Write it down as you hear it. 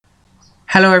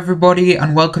Hello everybody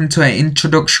and welcome to an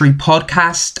introductory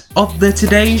podcast of The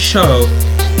Today Show.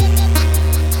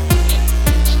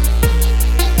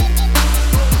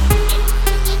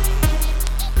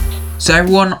 So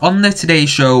everyone, on The Today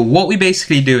Show, what we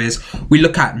basically do is we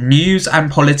look at news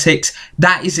and politics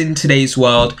that is in today's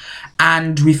world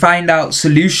and we find out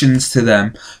solutions to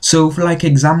them. So for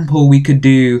example, we could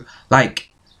do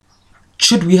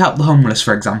should we help the homeless,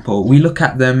 for example? We look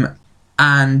at them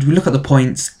and we look at the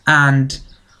points and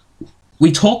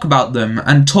we talk about them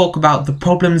and talk about the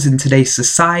problems in today's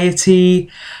society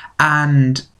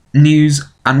and news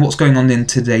and what's going on in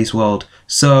today's world.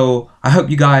 So I hope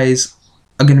you guys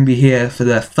are going to be here for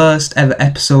the first ever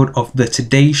episode of The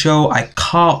Today Show. I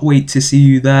can't wait to see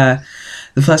you there.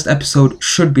 The first episode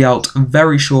should be out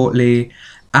very shortly.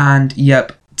 And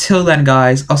yep, till then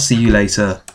guys, I'll see you later.